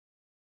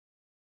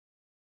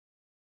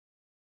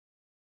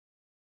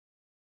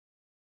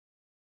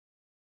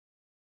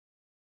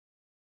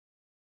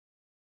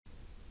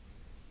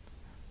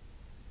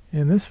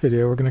In this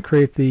video, we're going to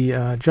create the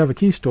Java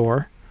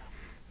Keystore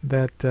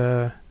that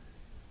WebSphere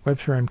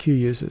MQ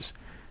uses.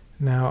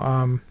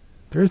 Now,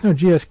 there is no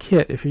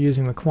GSKit if you're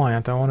using the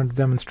client. I wanted to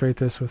demonstrate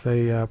this with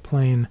a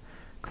plain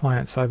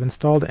client. So I've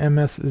installed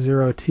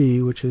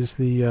MS0T, which is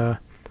the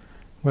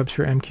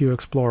WebSphere MQ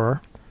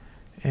Explorer,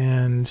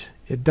 and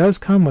it does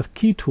come with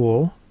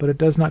keytool, but it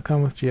does not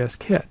come with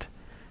GSKit.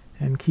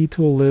 And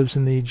keytool lives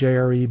in the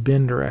JRE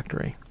bin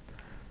directory.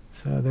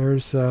 So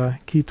there's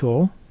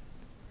keytool.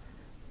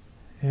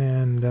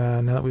 And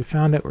now that we've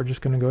found it, we're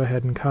just going to go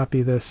ahead and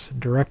copy this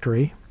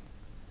directory.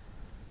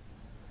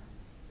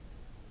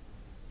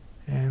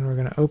 And we're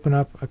going to open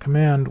up a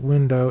command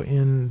window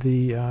in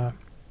the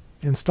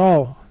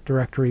install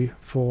directory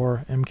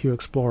for MQ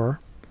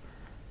Explorer.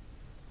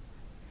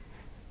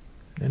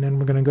 And then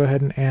we're going to go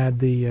ahead and add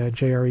the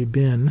JRE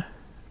bin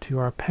to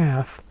our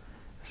path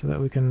so that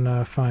we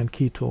can find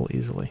keytool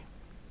easily.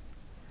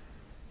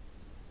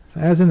 So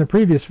as in the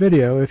previous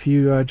video, if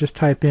you just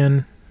type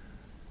in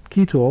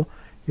keytool,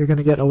 you're going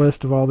to get a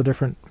list of all the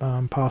different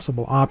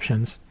possible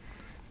options.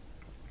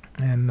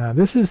 And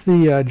this is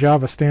the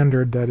Java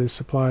standard that is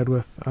supplied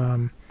with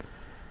the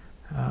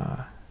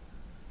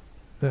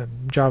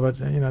Java,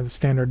 the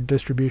standard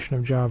distribution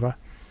of Java.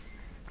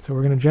 So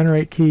we're going to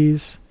generate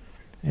keys,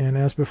 and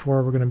as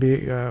before, we're going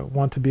to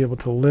want to be able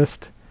to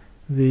list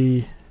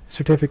the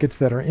certificates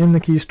that are in the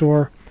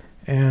Keystore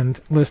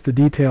and list the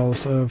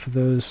details of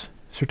those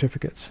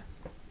certificates.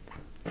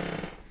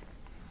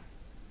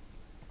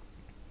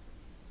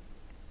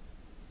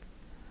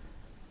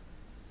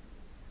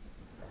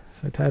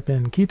 So type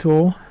in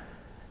keytool,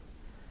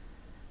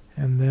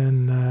 and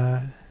then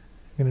I'm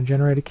going to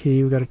generate a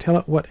key. We've got to tell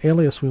it what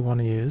alias we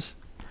want to use.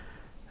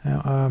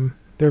 Now,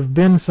 there have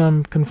been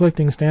some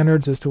conflicting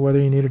standards as to whether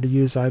you needed to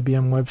use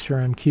IBM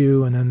WebSphere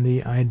MQ and then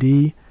the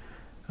ID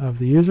of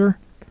the user.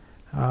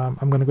 I'm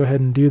going to go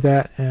ahead and do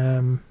that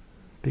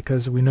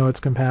because we know it's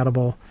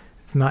compatible.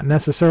 It's not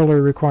necessarily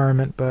a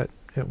requirement, but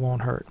it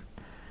won't hurt.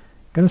 I'm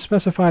going to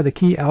specify the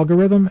key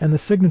algorithm and the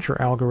signature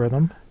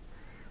algorithm,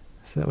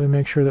 so that we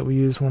make sure that we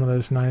use one of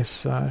those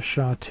nice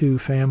SHA-2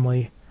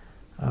 family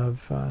of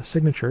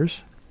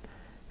signatures.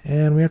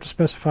 And we have to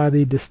specify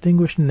the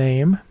distinguished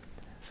name,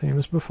 same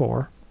as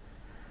before.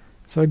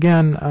 So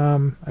again,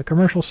 a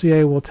commercial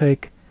CA will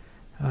take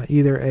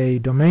either a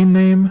domain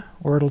name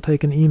or it'll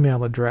take an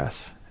email address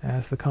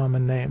as the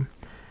common name.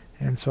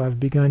 And so I've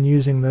begun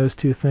using those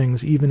two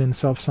things even in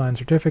self-signed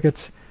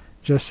certificates,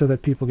 just so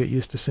that people get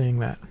used to seeing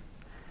that.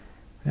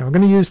 Now we're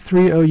going to use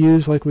 3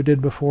 OUs like we did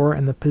before,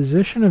 and the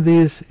position of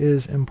these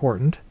is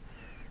important.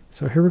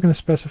 So here we're going to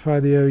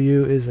specify the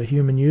OU is a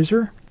human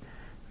user,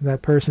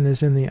 that person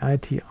is in the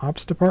IT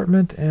Ops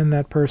department, and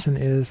that person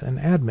is an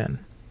admin.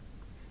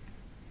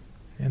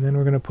 And then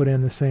we're going to put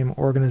in the same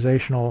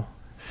organizational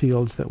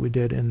fields that we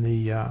did in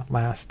the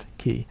last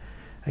key.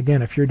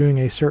 Again, if you're doing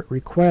a cert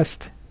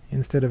request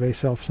instead of a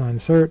self-signed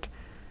cert,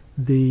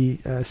 the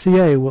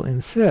CA will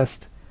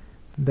insist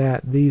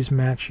that these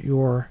match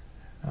your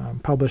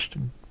published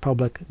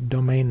public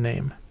domain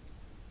name.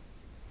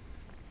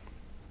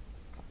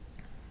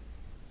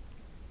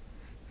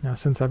 Now,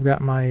 since I've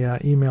got my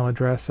email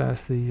address as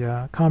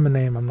the common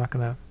name, I'm not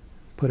going to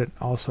put it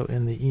also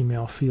in the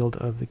email field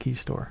of the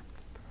Keystore.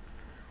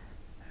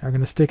 I'm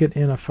going to stick it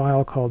in a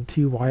file called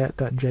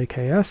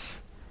twyatt.jks,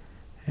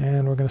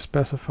 and we're going to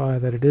specify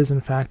that it is in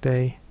fact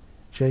a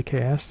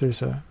JKS.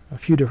 There's a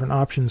few different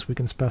options we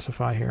can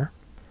specify here.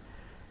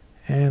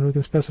 And we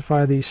can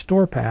specify the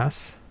store pass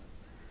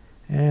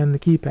and the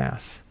key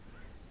pass.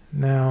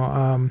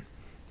 Now,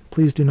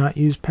 please do not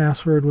use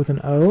password with an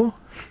O.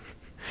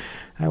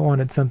 I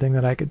wanted something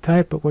that I could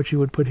type, but what you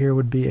would put here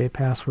would be a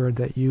password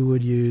that you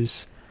would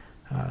use,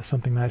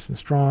 something nice and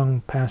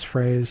strong,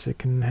 passphrase. It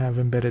can have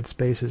embedded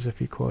spaces if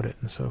you quote it,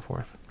 and so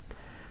forth.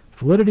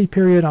 Validity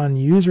period on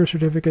user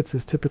certificates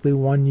is typically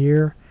 1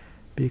 year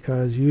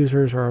because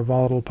users are a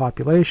volatile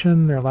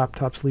population. Their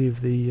laptops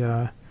leave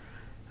the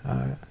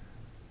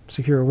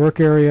secure work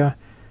area.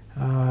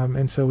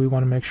 And so we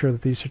want to make sure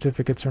that these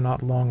certificates are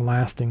not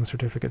long-lasting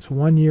certificates.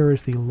 1 year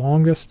is the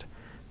longest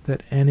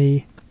that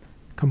any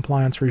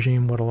compliance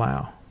regime would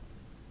allow.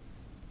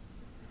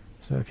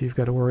 So if you've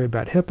got to worry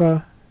about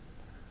HIPAA,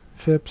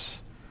 FIPS,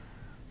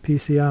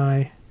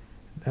 PCI,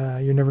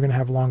 you're never going to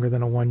have longer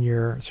than a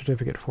 1-year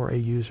certificate for a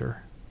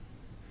user.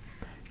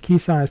 Key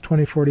size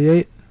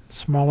 2048,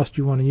 smallest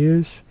you want to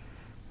use.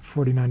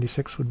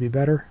 4096 would be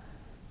better.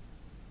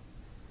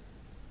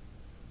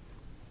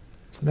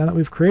 So now that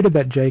we've created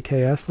that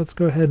JKS, let's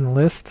go ahead and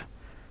list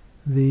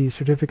the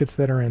certificates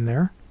that are in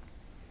there.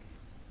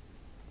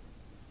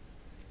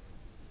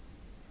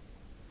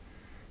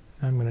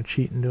 I'm going to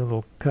cheat and do a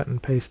little cut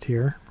and paste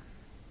here.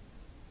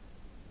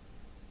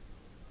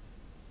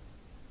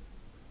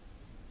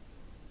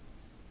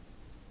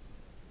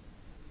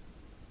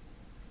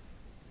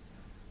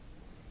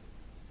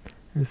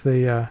 Is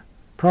the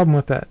problem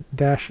with that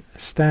dash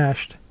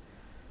stashed.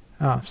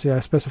 See, I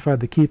specified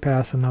the key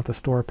pass and not the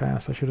store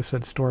pass. I should have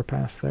said store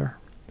pass there.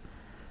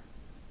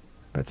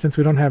 But since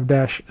we don't have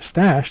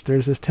 --,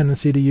 there's this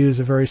tendency to use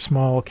a very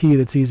small key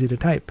that's easy to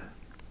type.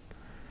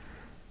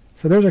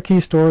 So there's our key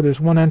store. There's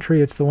one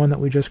entry. It's the one that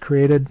we just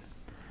created.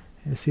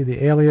 You see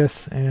the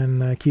alias,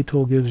 and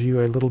keytool gives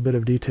you a little bit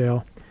of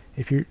detail.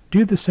 If you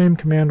do the same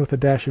command with a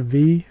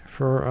 -v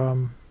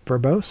for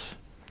verbose,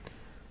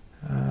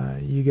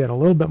 you get a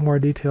little bit more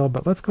detail,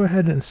 but let's go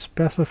ahead and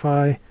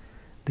specify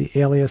the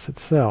alias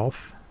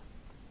itself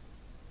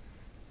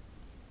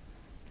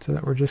so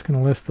that we're just going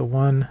to list the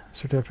one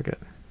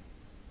certificate.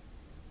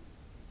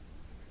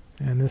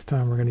 And this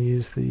time we're going to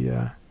use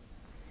the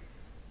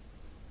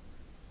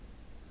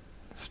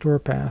store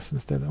pass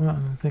instead of, well,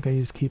 I think I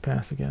used key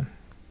pass again.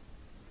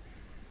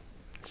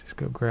 Let's just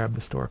go grab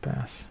the store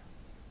pass.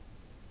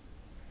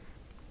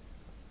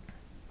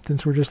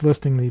 Since we're just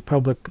listing the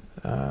public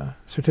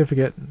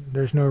certificate,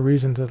 there's no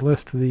reason to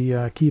list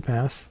the key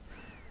pass,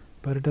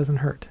 but it doesn't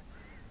hurt.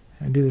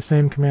 And do the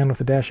same command with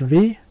the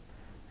 -v,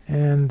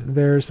 and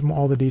there's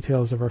all the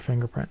details of our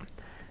fingerprint.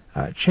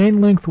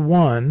 Chain length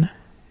 1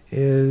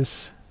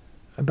 is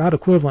about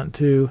equivalent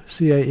to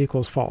CA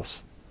equals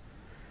false.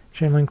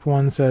 Chain length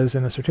 1 says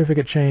in a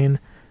certificate chain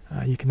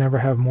you can never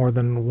have more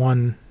than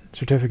one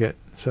certificate,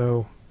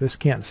 so this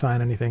can't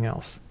sign anything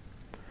else.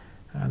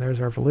 There's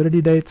our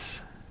validity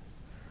dates,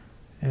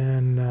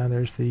 and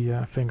there's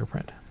the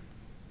fingerprint.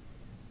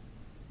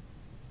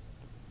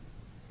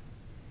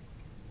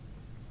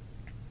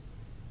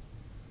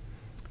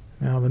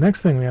 Now the next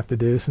thing we have to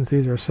do, since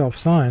these are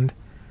self-signed,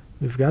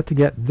 we've got to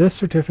get this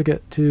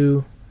certificate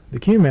to the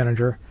queue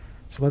manager.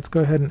 So let's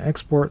go ahead and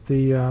export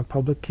the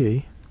public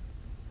key.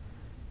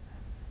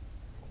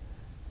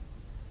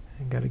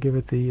 And got to give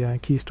it the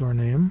key store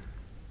name.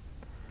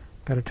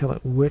 Got to tell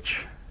it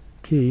which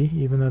key,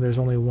 even though there's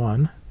only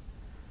one.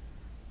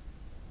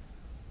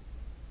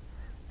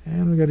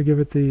 And we've got to give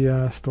it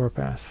the store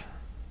pass.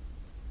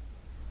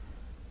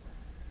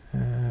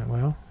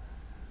 Well,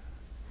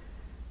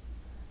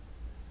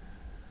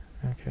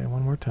 okay,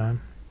 one more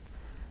time.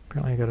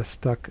 Apparently I got a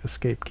stuck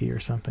escape key or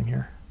something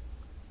here.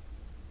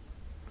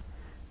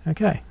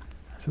 Okay,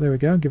 so there we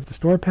go. Give it the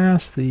store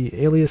pass, the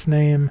alias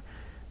name,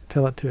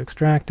 tell it to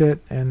extract it,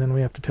 and then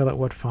we have to tell it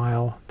what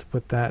file to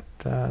put that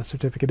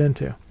certificate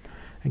into.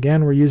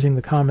 Again, we're using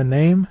the common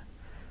name.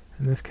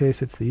 In this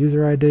case, it's the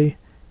user ID.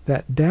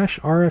 That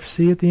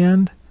 -RFC at the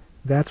end,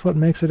 that's what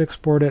makes it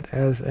export it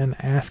as an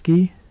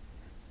ASCII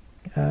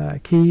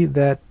key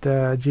that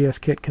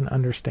GSKit can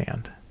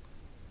understand.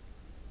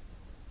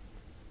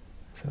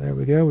 So there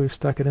we go. We've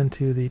stuck it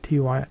into the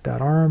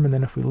ty.arm, and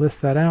then if we list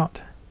that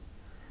out,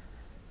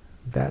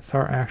 that's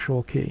our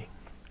actual key.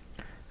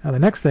 Now the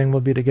next thing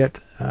will be to get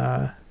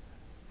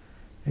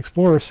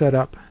Explorer set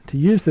up to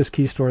use this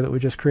key store that we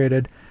just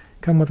created.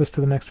 Come with us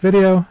to the next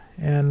video,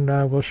 and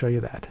we'll show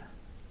you that.